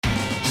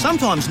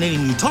Sometimes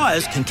needing new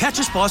tyres can catch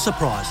us by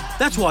surprise.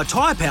 That's why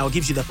Tyre Power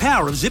gives you the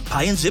power of zip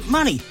pay and zip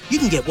money. You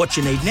can get what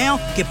you need now,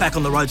 get back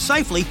on the road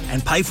safely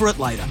and pay for it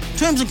later.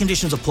 Terms and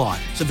conditions apply.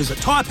 So visit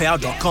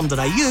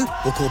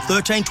tyrepower.com.au or call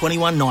 13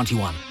 21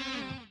 91.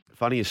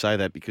 Funny you say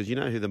that because you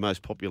know who the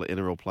most popular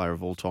NRL player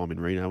of all time in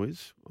Reno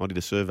is? I did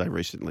a survey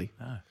recently.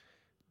 No.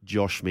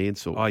 Josh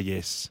Mansell. Oh,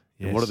 yes.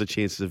 And what are the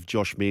chances of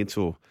Josh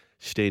Mansell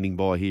standing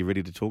by here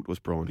ready to talk to us,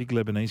 Brian? Big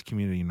Lebanese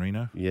community in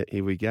Reno. Yeah,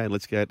 here we go.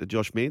 Let's go to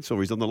Josh Mansell.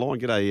 He's on the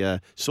line. G'day,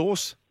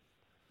 Sauce.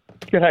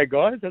 G'day,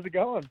 guys. How's it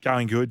going?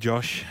 Going good,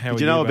 Josh. How are you?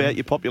 Did you know mate? about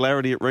your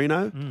popularity at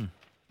Reno?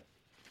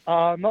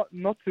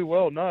 Not too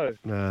well, no.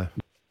 No.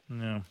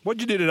 No. What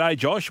did you do today,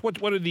 Josh? What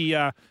did the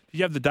did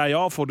you have the day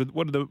off, or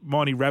what did the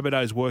mighty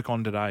Rabbitohs work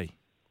on today?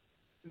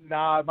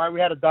 Nah, mate, we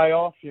had a day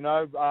off,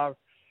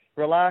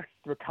 relaxed,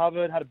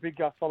 recovered, had a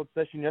big solid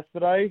session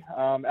yesterday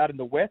out in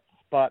the wet.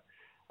 But,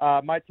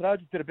 mate, today I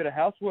just did a bit of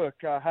housework.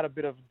 Had a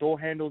bit of door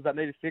handles that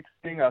needed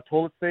fixing, a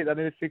toilet seat that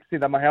needed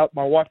fixing that my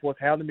wife was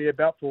hounding me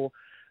about for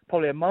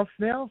probably a month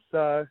now.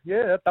 So,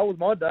 yeah, that was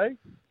my day.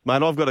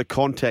 Mate, I've got a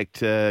contact.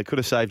 Could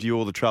have saved you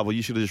all the trouble.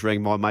 You should have just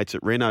rang my mates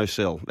at Reno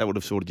Cell. That would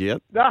have sorted you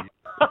out. I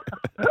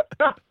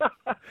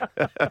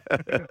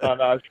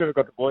know, I should have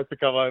got the boys to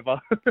come over.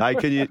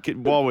 Hey,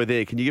 while we're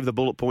there, can you give the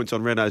bullet points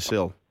on Reno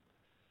Cell?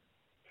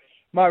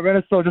 Mate,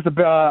 Renaissance is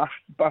a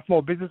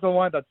small business of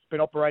mine that's been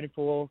operating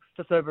for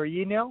just over a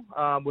year now.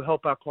 We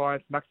help our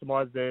clients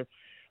maximise their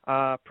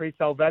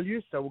pre-sale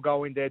value. So we'll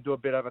go in there, do a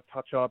bit of a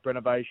touch-up,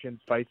 renovation,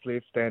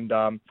 facelift,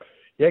 and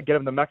get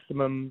them the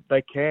maximum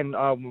they can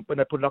when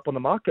they put it up on the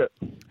market.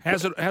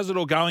 How's it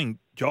all going,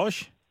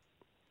 Josh?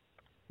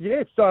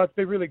 Yeah, it's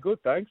been really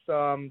good, thanks.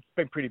 It's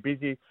been pretty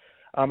busy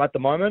at the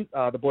moment.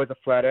 The boys are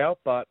flat out,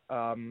 but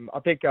I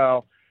think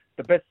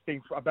the best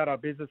thing about our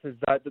business is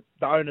that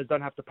the owners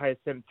don't have to pay a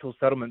cent until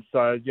settlement.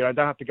 So, don't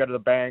have to go to the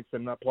banks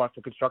and apply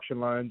for construction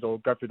loans or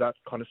go through that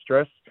kind of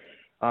stress.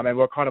 And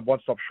we're kind of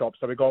one-stop shop.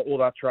 So we've got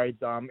all our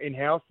trades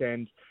in-house,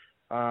 and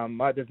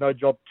mate, there's no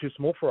job too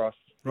small for us.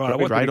 Right,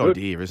 a great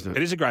idea, isn't it?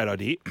 It is a great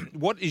idea.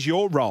 What is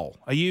your role?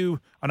 I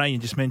know you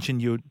just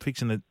mentioned you're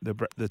fixing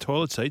the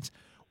toilet seats.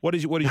 What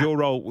is your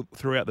role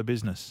throughout the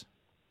business?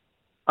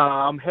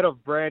 I'm head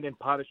of brand and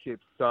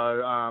partnerships.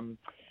 So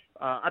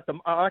I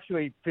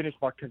actually finished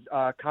my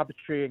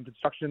carpentry and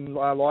construction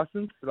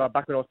license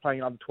back when I was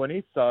playing under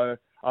 20. So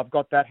I've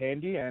got that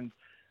handy, and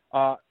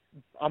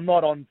I'm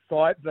not on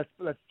site. Let's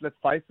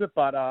face it.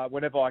 But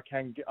whenever I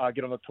can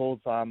get on the tools,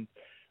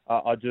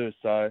 I do.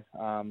 So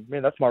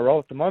that's my role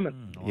at the moment.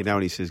 You know,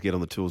 when he says get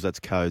on the tools, that's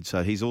code.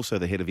 So he's also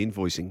the head of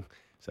invoicing.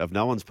 So if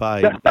no one's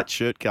paid, that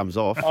shirt comes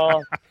off.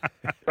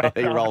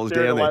 He rolls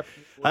down there.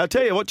 I'll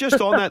tell you what, just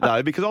on that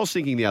though, because I was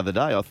thinking the other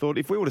day, I thought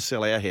if we were to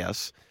sell our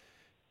house,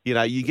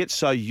 you get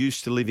so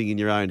used to living in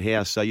your own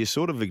house, so you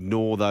sort of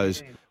ignore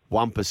those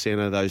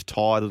 1% of those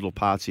tired little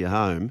parts of your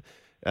home.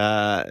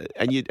 And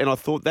I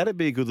thought that'd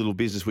be a good little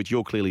business, which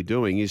you're clearly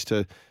doing, is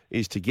to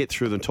get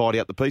through them, tidy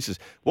up the pieces.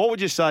 What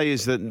would you say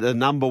is the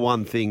number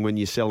one thing when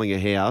you're selling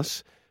a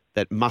house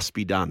that must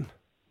be done?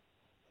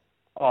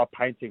 Oh,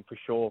 painting for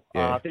sure.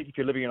 Yeah. I think if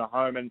you're living in a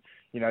home and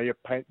your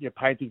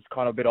painting's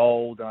kind of a bit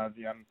old,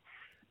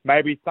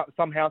 maybe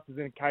some houses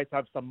in the case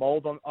have some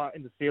mold on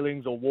in the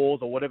ceilings or walls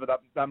or whatever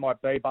that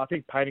might be. But I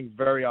think painting's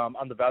very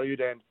undervalued,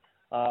 and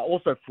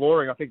also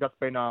flooring. I think that's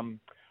been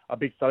a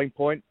big selling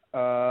point.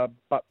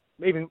 But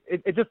even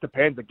it just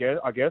depends again,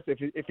 I guess.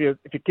 If your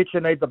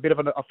kitchen needs a bit of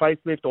a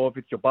facelift, or if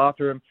it's your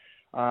bathroom.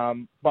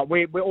 But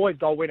we always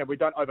go in and we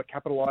don't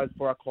overcapitalize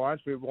for our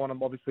clients. We want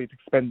them obviously to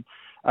spend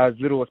as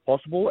little as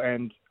possible,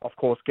 and of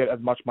course get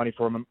as much money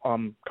for them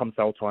come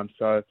sale time.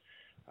 So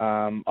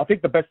I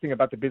think the best thing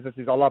about the business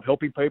is I love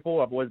helping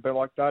people. I've always been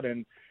like that,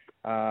 and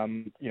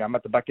I'm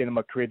at the back end of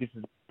my career. This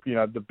is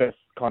the best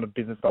kind of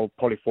business I'll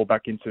probably fall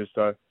back into.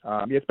 So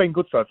it's been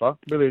good so far.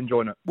 Really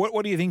enjoying it.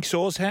 What do you think,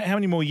 Sauce? How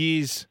many more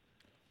years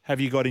have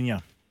you got in you?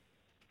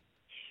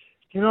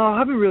 I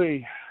haven't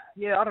really.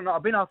 Yeah, I don't know.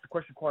 I've been asked the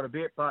question quite a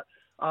bit, but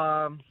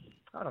I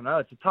don't know.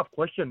 It's a tough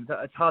question.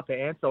 It's hard to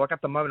answer. Like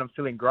at the moment, I'm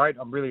feeling great.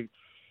 I'm really,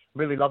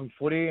 really loving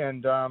footy,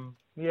 and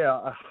it's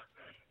a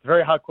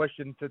very hard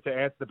question to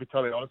answer. To be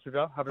totally honest with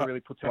you, I haven't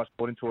really put too much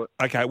thought into it.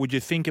 Okay, would you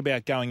think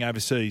about going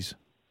overseas,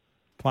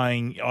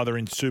 playing either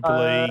in Super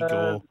League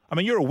or? I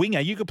mean, you're a winger.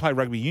 You could play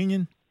rugby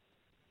union.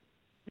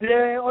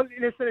 Yeah,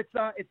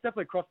 it's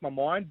definitely crossed my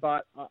mind,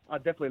 but I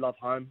definitely love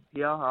home.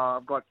 Yeah,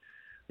 I've got.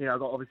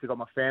 I've obviously got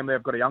my family.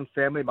 I've got a young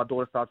family. My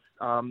daughter starts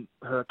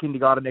her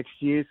kindergarten next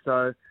year.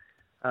 So,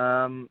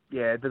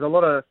 there's a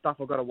lot of stuff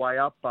I've got to weigh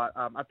up. But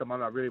at the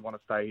moment, I really want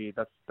to stay here.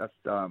 That's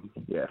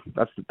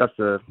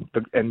the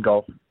end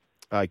goal.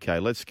 Okay,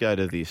 let's go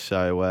to this.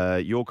 So,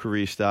 your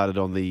career started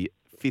on the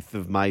 5th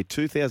of May,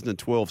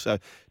 2012. So,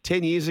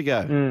 10 years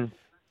ago.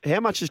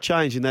 How much has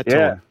changed in that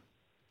time?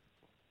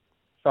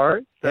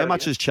 Sorry? How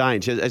much has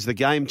changed? Has the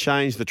game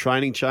changed, the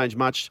training changed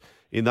much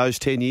in those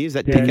 10 years,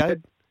 that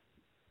decade?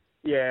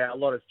 Yeah, a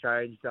lot has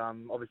changed.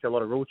 Obviously, a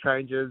lot of rule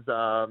changes.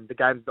 The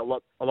game's a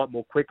lot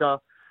more quicker.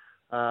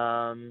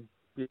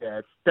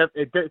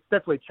 it's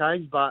definitely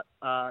changed, but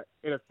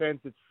in a sense,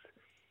 it's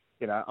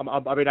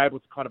I've been able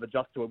to kind of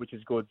adjust to it, which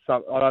is good. I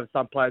know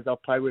some players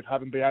I've played with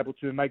haven't been able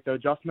to make the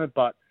adjustment,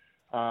 but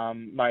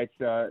mate,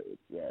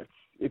 it's.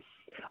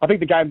 I think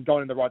the game's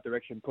going in the right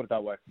direction. Put it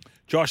that way.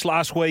 Josh,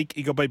 last week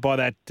you got beat by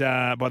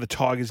the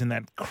Tigers in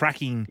that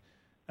cracking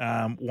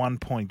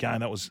 1-point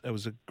game. It was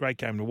a great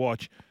game to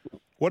watch.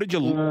 What did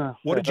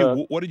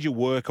you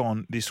work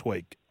on this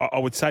week? I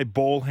would say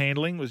ball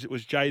handling. Was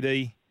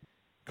JD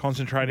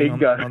concentrating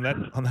on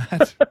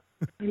that?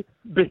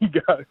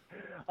 Bingo.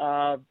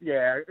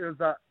 It was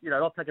not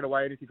taking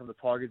away anything from the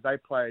Tigers. They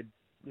played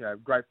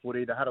great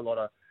footy. They had a lot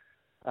of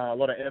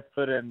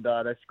effort and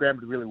they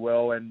scrambled really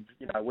well. And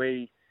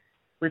we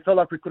felt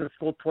like we could have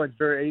scored points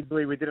very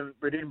easily. We didn't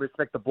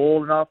respect the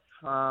ball enough.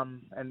 I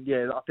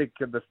think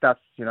the stats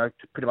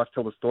pretty much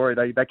tell the story.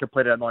 They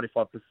completed at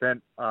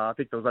 95%. I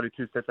think there was only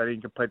 2 sets they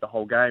didn't complete the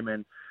whole game,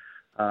 and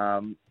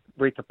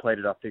we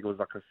completed. I think it was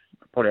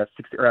probably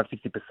around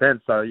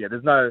 60%. So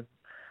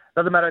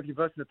doesn't matter if you're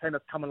versing the team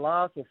that's coming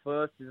last or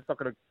first. You're just not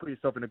going to put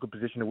yourself in a good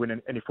position to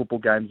win any football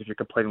games if you're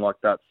completing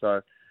like that.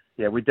 So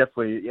we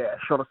definitely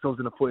shot ourselves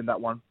in the foot in that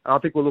one. And I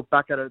think we'll look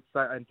back at it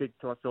and think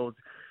to ourselves,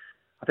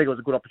 I think it was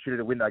a good opportunity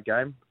to win that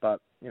game. But,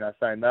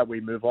 saying that,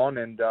 we move on,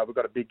 and we've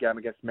got a big game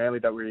against Manly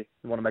that we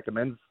want to make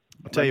amends.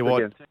 I'll tell you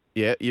what,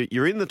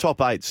 you're in the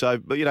top 8. So,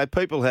 but,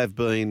 people have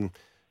been,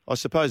 I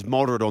suppose,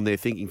 moderate on their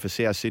thinking for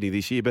South Sydney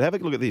this year. But have a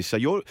look at this. So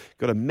you've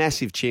got a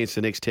massive chance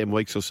the next 10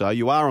 weeks or so.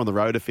 You are on the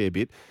road a fair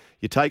bit.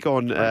 You take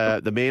on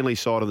the Manly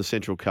side on the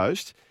Central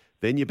Coast.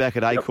 Then you're back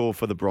at Accor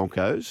for the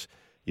Broncos.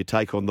 You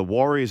take on the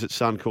Warriors at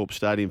Suncorp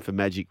Stadium for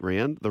Magic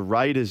Round. The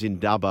Raiders in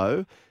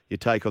Dubbo. You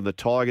take on the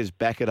Tigers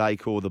back at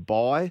Accor, the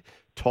bye.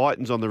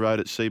 Titans on the road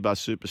at Seabus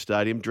Super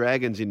Stadium.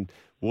 Dragons in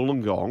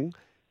Wollongong.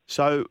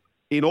 So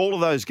in all of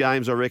those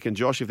games, I reckon,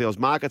 Josh, if there was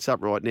markets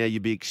up right now,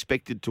 you'd be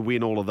expected to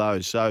win all of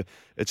those. So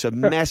it's a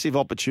massive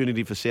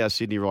opportunity for South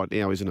Sydney right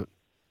now, isn't it?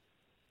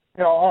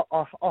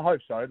 I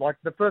hope so. Like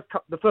the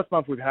first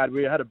month we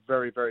had a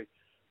very, very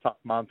tough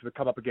month. We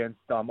come up against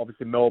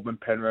obviously Melbourne,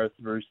 Penrith,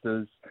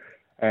 Roosters,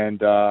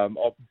 and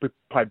we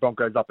played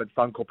Broncos up at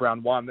Suncorp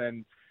round 1.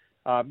 And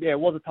it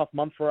was a tough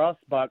month for us,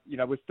 but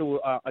we're still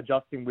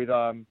adjusting with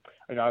a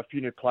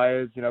few new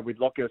players. With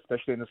Lockyer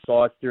especially in the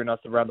side, steering us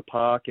around the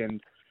park,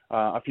 and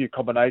a few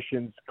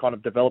combinations kind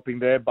of developing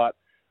there. But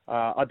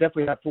I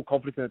definitely have full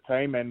confidence in the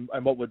team and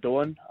what we're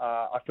doing.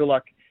 I feel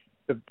like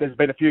there's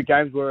been a few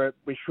games where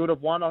we should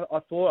have won. I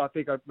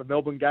think the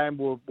Melbourne game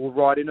we're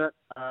right in it,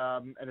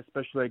 and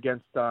especially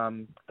against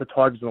the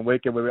Tigers on the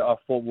weekend, where I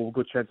thought we were a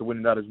good chance of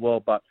winning that as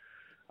well. But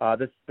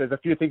there's a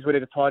few things we need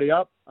to tidy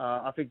up.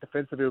 I think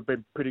defensively we've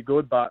been pretty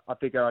good, but I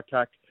think our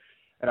attack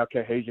and our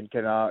cohesion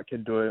can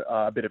do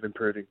a bit of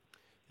improving.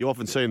 You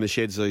often see in the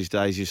sheds these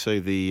days, you see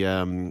the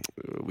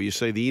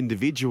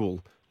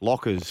individual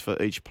lockers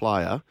for each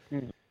player.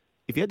 Mm.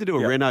 If you had to do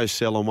a Renault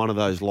sell on one of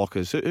those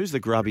lockers, who's the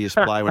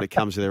grubbiest player when it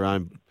comes to their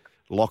own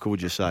locker,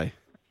 would you say?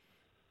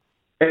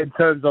 In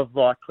terms of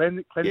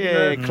cleanliness?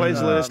 Yeah,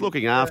 cleanliness,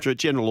 looking after it,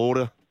 general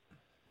order.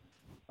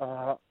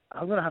 I'm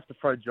going to have to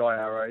throw Jai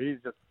Arrow. He's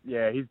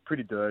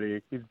pretty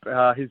dirty. He's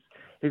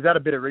had a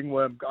bit of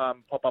ringworm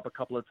pop up a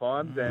couple of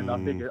times, and I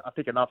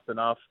think enough's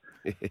enough.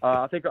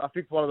 I think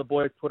one of the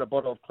boys put a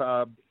bottle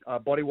of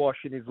body wash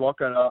in his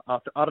locker, and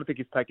I don't think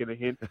he's taken the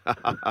hint.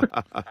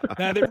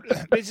 No,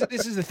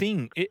 this is the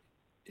thing.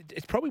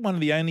 It's probably one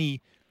of the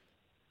only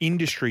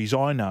industries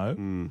I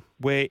know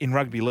where in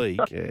rugby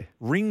league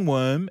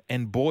ringworm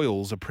and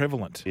boils are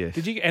prevalent. Yes.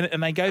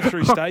 And they go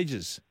through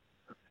stages.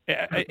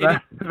 They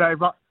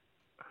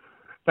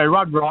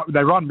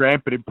run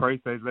rampant in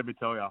pre-season, let me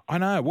tell you. I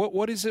know.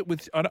 What is it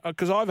with?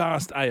 Because I've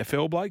asked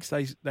AFL blokes,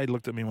 they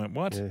looked at me and went,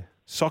 "What? Yeah.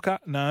 Soccer?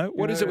 No.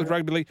 What is it with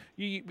rugby league?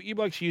 You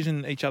blokes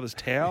using each other's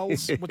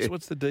towels?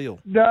 What's the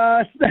deal?"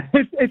 No,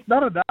 it's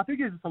none of that. I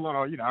think it's just a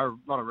lot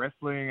of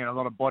wrestling and a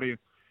lot of body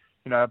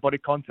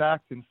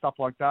contact and stuff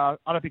like that.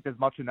 I don't think there's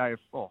much in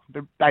AFL.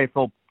 The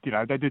AFL,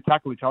 they do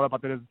tackle each other,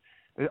 but I don't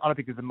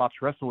think there's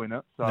much wrestle in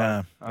it. So,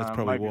 no, that's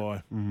probably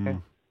why. Mm-hmm. Yeah.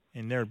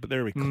 And they're a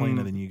bit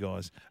cleaner than you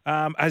guys.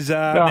 Now as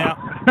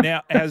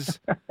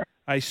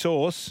a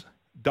source,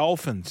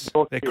 Dolphins,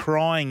 they're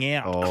crying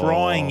out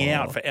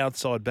for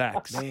outside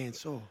backs. Man,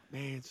 so.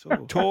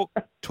 Talk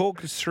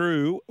us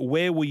through,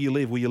 where will you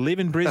live? Will you live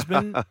in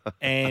Brisbane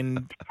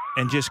and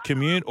just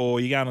commute, or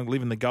are you going to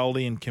live in the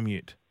Goldie and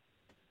commute?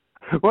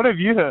 What have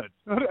you heard?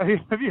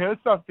 Have you heard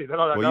something that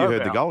I don't know Well, you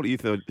heard about? the Goldie. You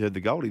heard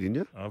the Goldie, didn't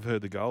you? I've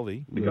heard the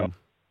Goldie. Yeah.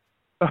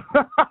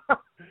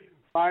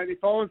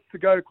 If I was to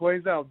go to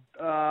Queensland,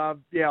 I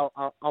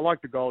like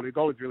the Goldie. The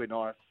Goldie's really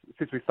nice.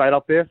 Since we stayed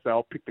up there, so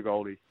I'll pick the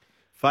Goldie.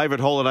 Favourite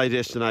holiday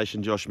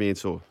destination, Josh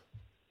Mansour?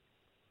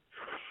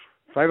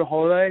 Favourite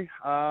holiday?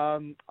 I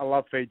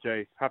love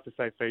Fiji. Have to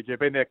say Fiji. I've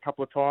been there a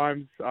couple of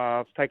times.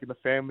 I've taken the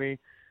family,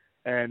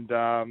 and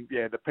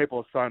the people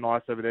are so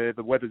nice over there.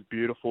 The weather's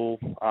beautiful.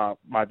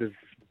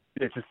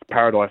 It's just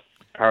paradise.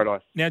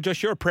 Paradise. Now,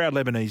 Josh, you're a proud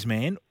Lebanese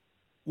man.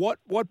 What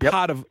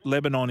part of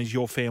Lebanon is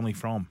your family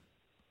from?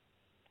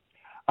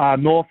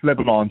 North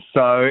Lebanon.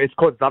 So it's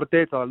called Zarate.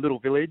 It's a little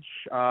village,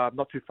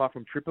 not too far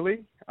from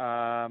Tripoli.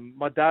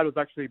 My dad was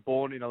actually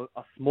born in a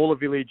smaller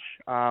village,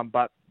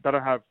 but they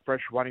don't have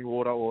fresh running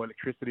water or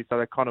electricity, so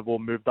they kind of all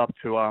moved up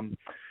to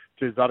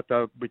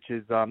Zarate, which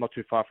is not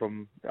too far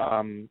from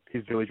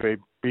his village where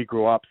he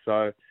grew up.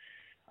 So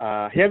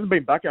he hasn't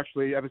been back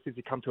actually ever since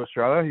he come to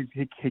Australia.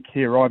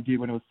 He arrived here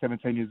when he was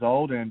 17 years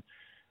old, and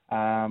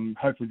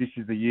hopefully this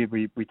is the year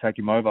we take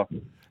him over.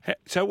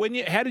 So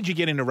how did you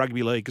get into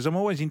rugby league? Because I'm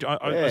always into.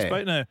 I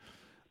spoke to.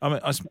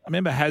 I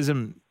remember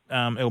Hazem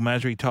El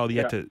Masri told he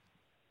had to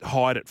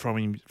hide it from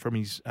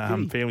his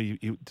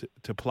family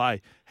to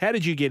play. How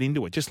did you get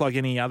into it? Just like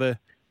any other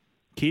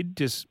kid,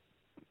 just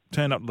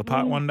turned up to the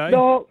park one day?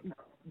 No,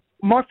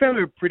 my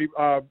family were pretty.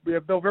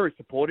 They were very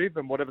supportive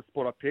in whatever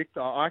sport I picked.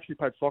 I actually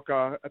played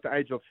soccer at the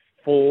age of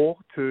 4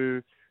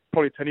 to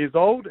probably 10 years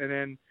old, and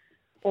then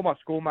all my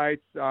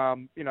schoolmates,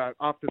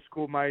 after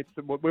schoolmates,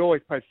 we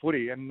always played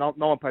footy, and no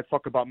one played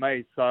soccer but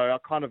me. So I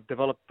kind of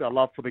developed a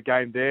love for the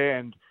game there,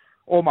 and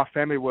all my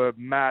family were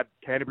mad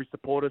Canterbury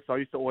supporters. So I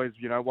used to always,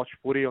 watch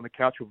footy on the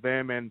couch with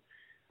them, and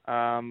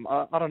I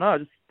don't know. I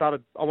just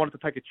started. I wanted to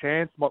take a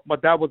chance. My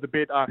dad was a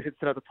bit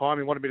hesitant at the time.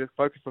 He wanted me to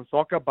focus on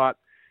soccer, but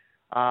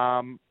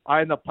I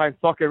ended up playing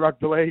soccer and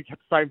rugby league at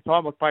the same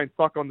time. I was playing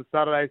soccer on the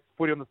Saturdays,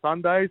 footy on the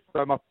Sundays.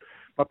 So my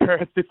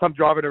parents did some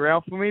driving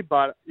around for me,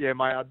 but yeah,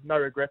 no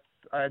regrets.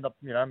 I ended up,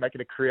 making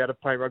a career out of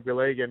playing rugby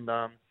league, and it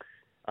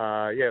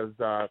was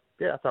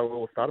that's how it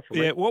all started for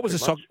me. Yeah, what was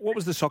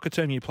the soccer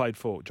team you played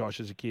for, Josh,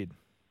 as a kid?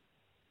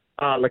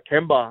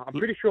 Lakemba. I'm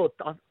pretty sure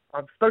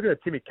I've spoken to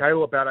Timmy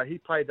Cahill about it. He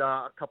played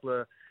a couple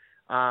of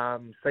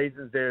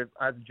seasons there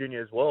as a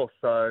junior as well.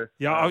 So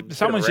yeah,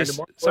 someone's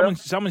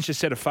just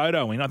set a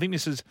photo in. I think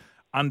this is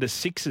under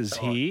sixes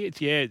here.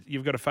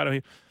 You've got a photo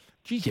here.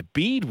 Geez, your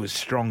beard was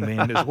strong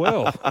then as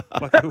well. It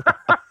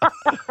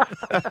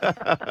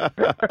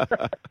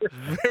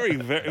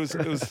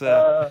was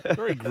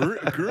very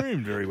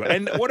groomed very well.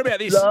 And what about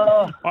this?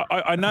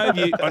 I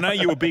know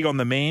you were big on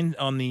the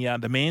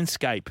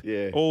Manscaped.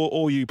 Yeah.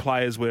 All you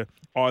players were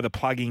either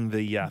plugging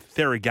the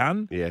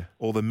Theragun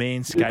or the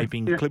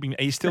Manscaping clipping.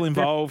 Are you still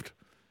involved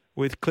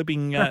with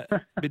clipping a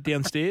bit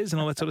downstairs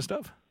and all that sort of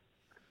stuff?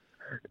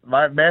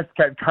 My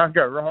Manscaped can't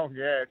go wrong.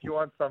 Yeah, if you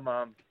want some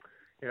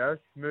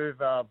smooth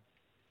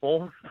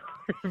balls,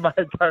 mate,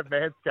 go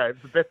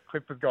Manscaped. The best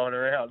clippers going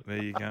around.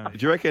 There you go. Do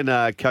you reckon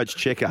Coach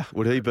Checker,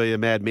 would he be a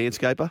mad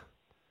manscaper?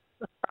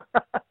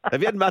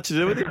 Have you had much to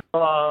do with him?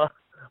 I'll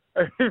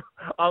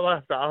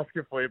have to ask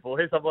him for you,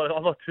 boys. I'm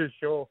not too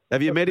sure.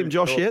 Have you met him,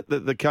 Josh, yet?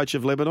 The coach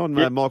of Lebanon,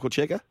 Michael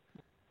Checker?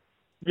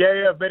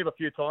 Yeah, I've met him a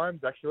few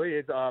times, actually.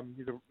 He's a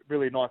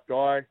really nice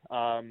guy.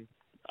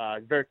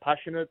 He's very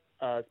passionate,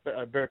 a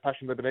very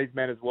passionate Lebanese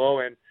man as well.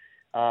 And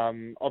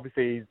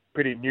obviously he's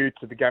pretty new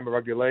to the game of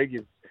rugby league.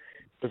 He's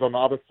just on the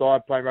other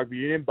side playing rugby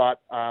union, but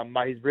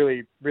he's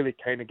really, really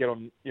keen to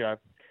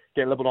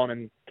get Lebanon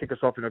and kick us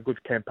off in a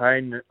good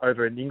campaign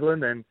over in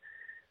England. And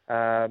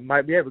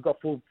we've got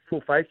full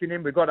faith in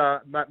him. We've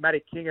got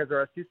Matty King as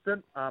our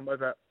assistant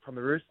over from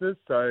the Roosters.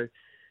 So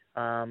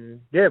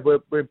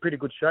we're in pretty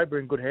good shape. We're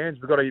in good hands.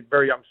 We've got a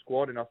very young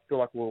squad, and I feel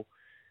like we'll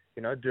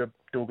do a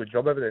good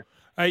job over there.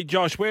 Hey,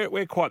 Josh,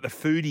 we're quite the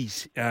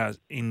foodies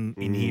in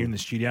here in the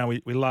studio.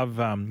 We love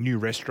new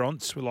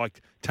restaurants. We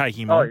like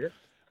taking them on. Yeah.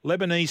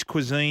 Lebanese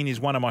cuisine is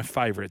one of my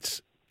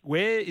favourites.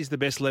 Where is the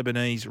best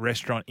Lebanese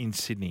restaurant in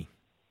Sydney?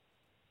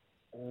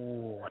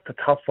 Oh, it's a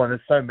tough one. There's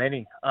so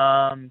many.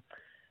 I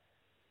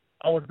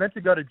was meant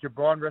to go to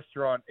Gibran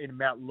restaurant in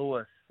Mount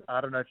Lewis.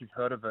 I don't know if you've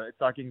heard of it. It's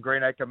like in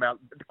Greenacre,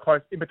 close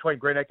in between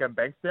Greenacre and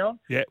Bankstown.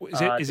 Yeah,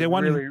 is there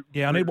one?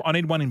 I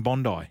need one in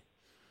Bondi.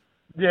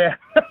 Yeah,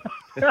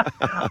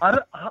 I'm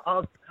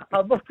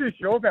not too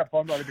sure about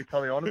Bondi, to be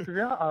totally honest with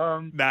you.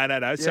 No.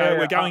 So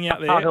we're going out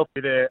there. I'll help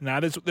you there.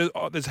 No, there's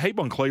a heap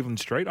on Cleveland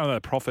Street. I know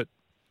the Profit.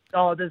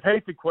 Oh, there's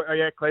heaps in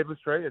Cleveland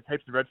Street. There's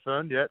heaps in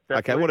Redfern. Yeah.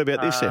 Definitely. Okay, what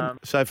about this then?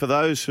 So for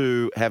those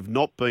who have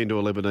not been to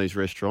a Lebanese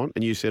restaurant,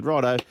 and you said,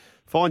 righto,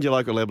 find your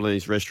local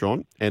Lebanese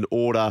restaurant and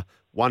order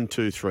 1,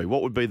 2, 3.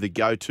 What would be the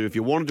go-to if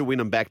you wanted to win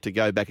them back to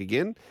go back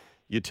again?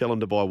 You tell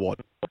them to buy what?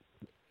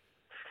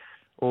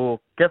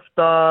 Oh,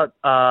 kefta,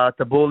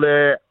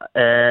 tabbouleh,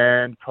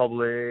 and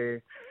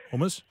probably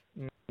hummus.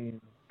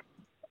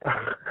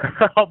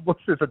 Hummus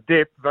is a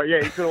dip, but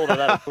yeah, you can order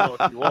that as well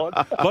if you want.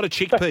 A lot of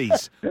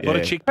chickpeas. A lot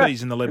of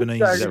chickpeas in the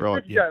Lebanese. Is that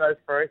right? Yeah, those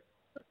three.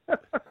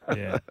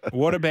 Yeah.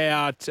 What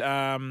about?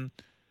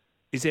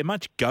 Is there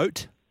much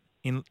goat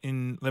in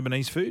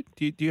Lebanese food?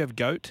 Do you have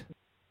goat?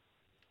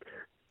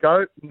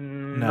 Goat?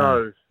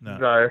 No.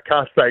 I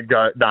can't say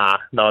goat. Nah,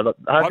 no.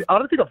 I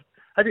don't think I've.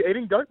 Have you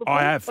eaten goat before?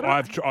 I have.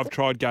 I've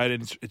tried goat,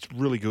 and it's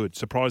really good.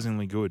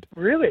 Surprisingly good.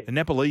 Really? The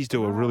Nepalese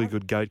do a really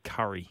good goat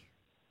curry.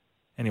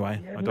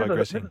 Anyway, I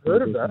digress. Never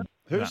heard of that.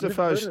 Who's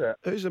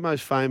the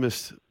most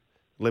famous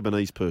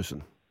Lebanese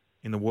person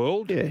in the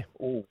world? Yeah.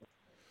 Ooh.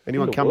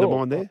 Anyone come to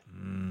mind there?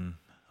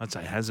 I'd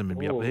say Hazem would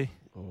be up there.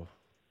 Oh.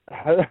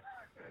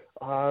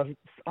 I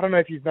don't know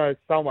if you know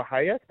Salma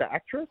Hayek, the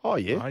actress. Oh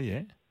yeah. Oh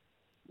yeah.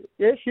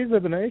 Yeah, she's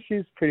Lebanese.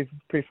 She's pretty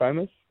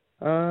famous.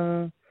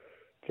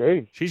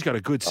 Geez. She's got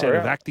a good set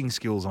of acting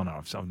skills on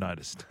her, I've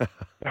noticed.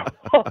 I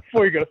thought you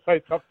were going to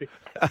say something.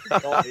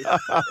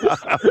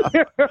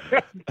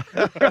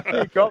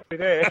 You got me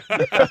there.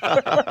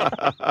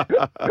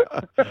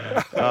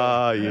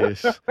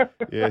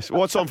 Yes.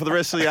 What's on for the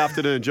rest of the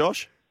afternoon,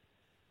 Josh?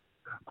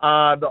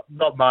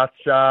 Not much.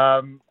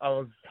 I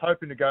was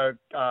hoping to go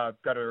to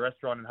a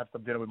restaurant and have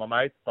some dinner with my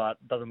mates, but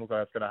it doesn't look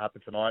like it's going to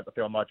happen tonight. I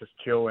think I might just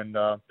chill and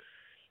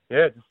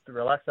just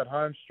relax at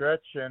home,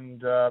 stretch,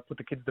 and put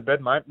the kids to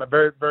bed, mate. A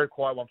very, very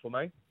quiet one for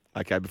me.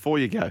 Okay, before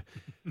you go,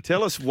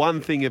 tell us one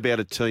thing about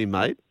a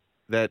teammate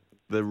that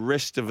the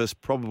rest of us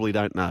probably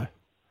don't know.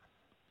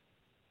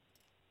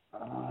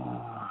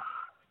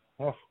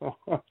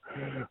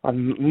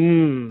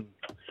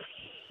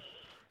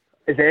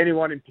 Is there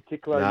anyone in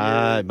particular?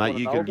 No, mate,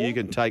 you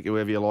can take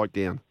whoever you like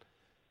down.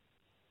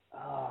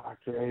 Oh,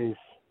 jeez.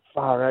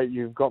 Far out,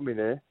 you've got me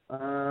there.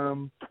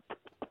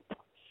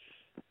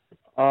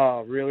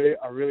 Really?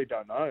 I really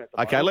don't know.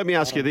 Okay, let me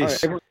ask you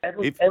this.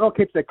 Everyone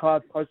keeps their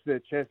cards close to their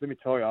chest, let me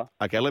tell you.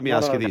 Okay, let me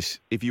ask you this.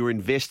 If you were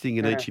investing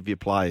in each of your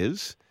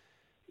players,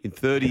 in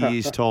 30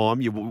 years'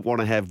 time, you want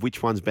to have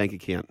which one's bank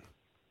account?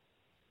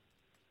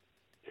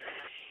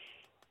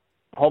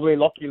 Probably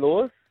Lockie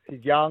Lewis.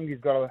 He's young. He's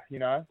got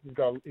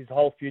his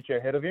whole future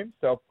ahead of him.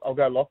 So I'll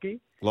go Lockie.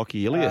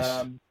 Lockie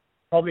Ilias.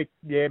 Probably,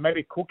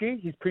 maybe Cookie.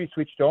 He's pretty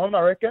switched on,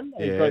 I reckon.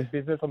 He's got his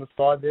business on the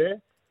side there.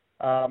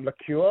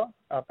 LaCure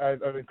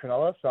over in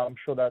Cronulla, so I'm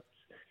sure that's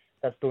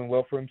doing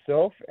well for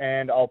himself.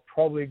 And I'll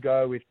probably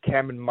go with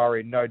Cameron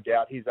Murray, no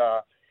doubt. He's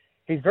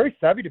very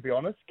savvy, to be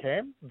honest,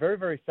 Cam. Very,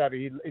 very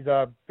savvy. He's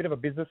a bit of a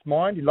business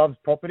mind. He loves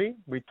property.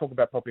 We talk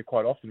about property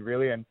quite often,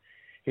 really, and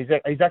he's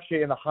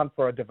actually in the hunt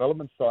for a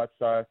development site.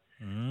 So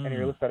any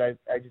real estate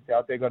agents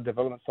out there got a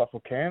development site for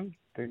Cam,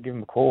 then give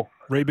him a call.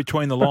 Read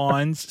between the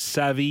lines,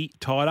 savvy,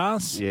 tight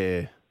ass.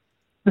 Yeah.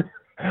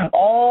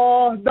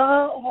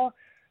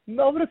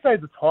 No, I'm going to say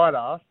he's a tight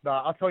ass. No,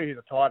 I'll tell you he's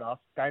a tight ass.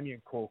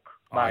 Damien Cook,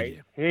 mate.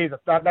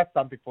 That's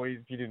something for you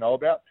if you didn't know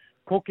about.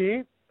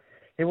 Cookie,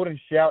 he wouldn't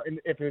shout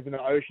if he was in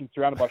an ocean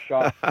surrounded by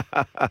sharks.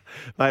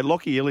 Mate,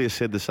 Lockie Ilias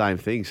said the same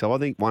thing, so I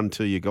think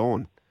 1-2, you're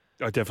gone.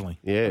 Oh, definitely.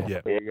 Yeah.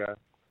 There you go.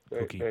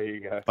 There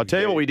you go. I'll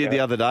tell you what we did the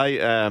other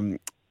day,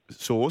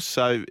 Sauce.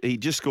 So he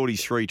just scored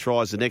his 3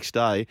 tries the next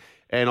day,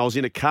 and I was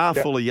in a car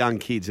full of young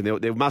kids, and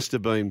there must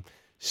have been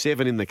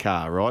 7 in the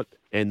car, right?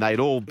 And they'd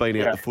all been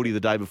out the footy the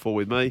day before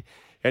with me.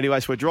 Anyway,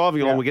 so we're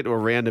driving along, we get to a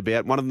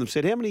roundabout. One of them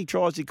said, how many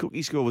tries did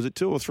Cookie score? Was it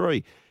 2 or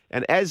 3?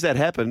 And as that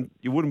happened,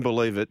 you wouldn't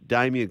believe it,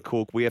 Damien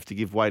Cook, we have to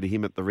give way to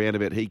him at the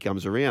roundabout. He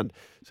comes around.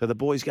 So the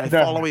boys go,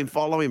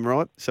 follow him,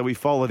 right? So we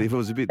followed him. It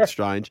was a bit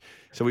strange.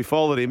 So we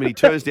followed him, and he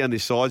turns down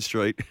this side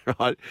street,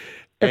 right?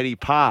 And he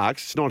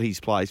parks. It's not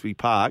his place, but he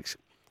parks.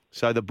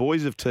 So the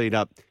boys have teed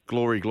up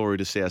glory, glory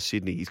to South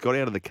Sydney. He's got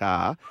out of the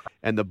car,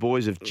 and the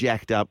boys have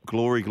jacked up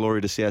glory,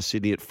 glory to South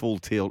Sydney at full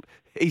tilt.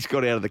 He's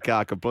got out of the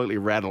car completely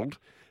rattled.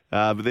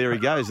 But there he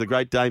goes, the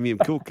great Damien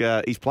Cook.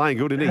 He's playing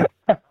good, isn't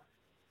he?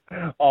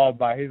 Oh,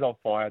 mate, he's on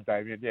fire,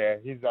 Damien. Yeah,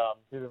 he's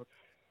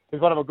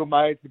one of our good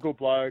mates, a good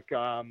bloke.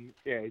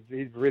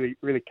 He's really,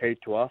 really key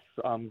to us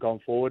going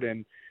forward.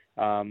 And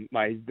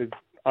mate,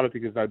 I don't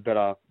think there's no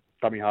better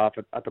dummy half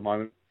at the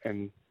moment.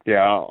 And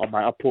I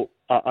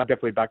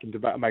definitely back into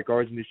make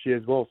Origin this year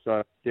as well.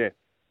 So yeah.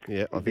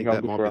 Yeah, I think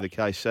that might be the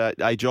case.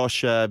 Hey,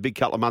 Josh, big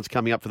couple of months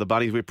coming up for the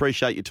Bunnies. We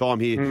appreciate your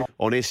time here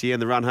on SEN,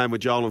 the Run Home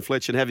with Joel and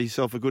Fletcher, and have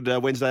yourself a good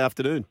Wednesday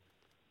afternoon.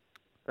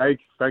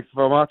 Thanks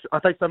very much.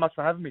 Thanks so much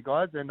for having me,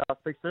 guys, and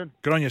speak soon.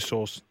 Good on your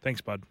Sauce. Thanks,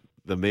 bud.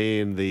 The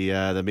man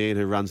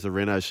who runs the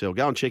Renault Cell.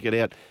 Go and check it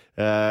out.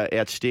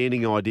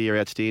 Outstanding idea,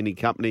 outstanding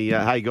company.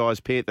 Hey, guys,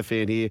 Panther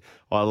fan here.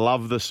 I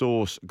love the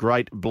Sauce.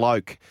 Great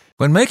bloke.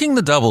 When making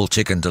the double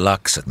chicken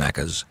deluxe at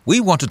Macca's, we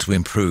wanted to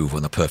improve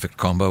on the perfect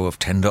combo of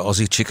tender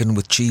Aussie chicken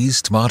with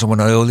cheese, tomato and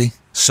aioli.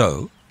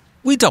 So,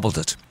 we doubled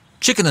it.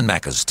 Chicken and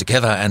Macca's,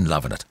 together and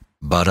loving it.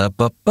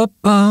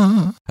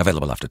 Ba-da-ba-ba-ba.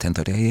 Available after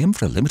 10:30 a.m.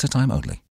 for a limited time only.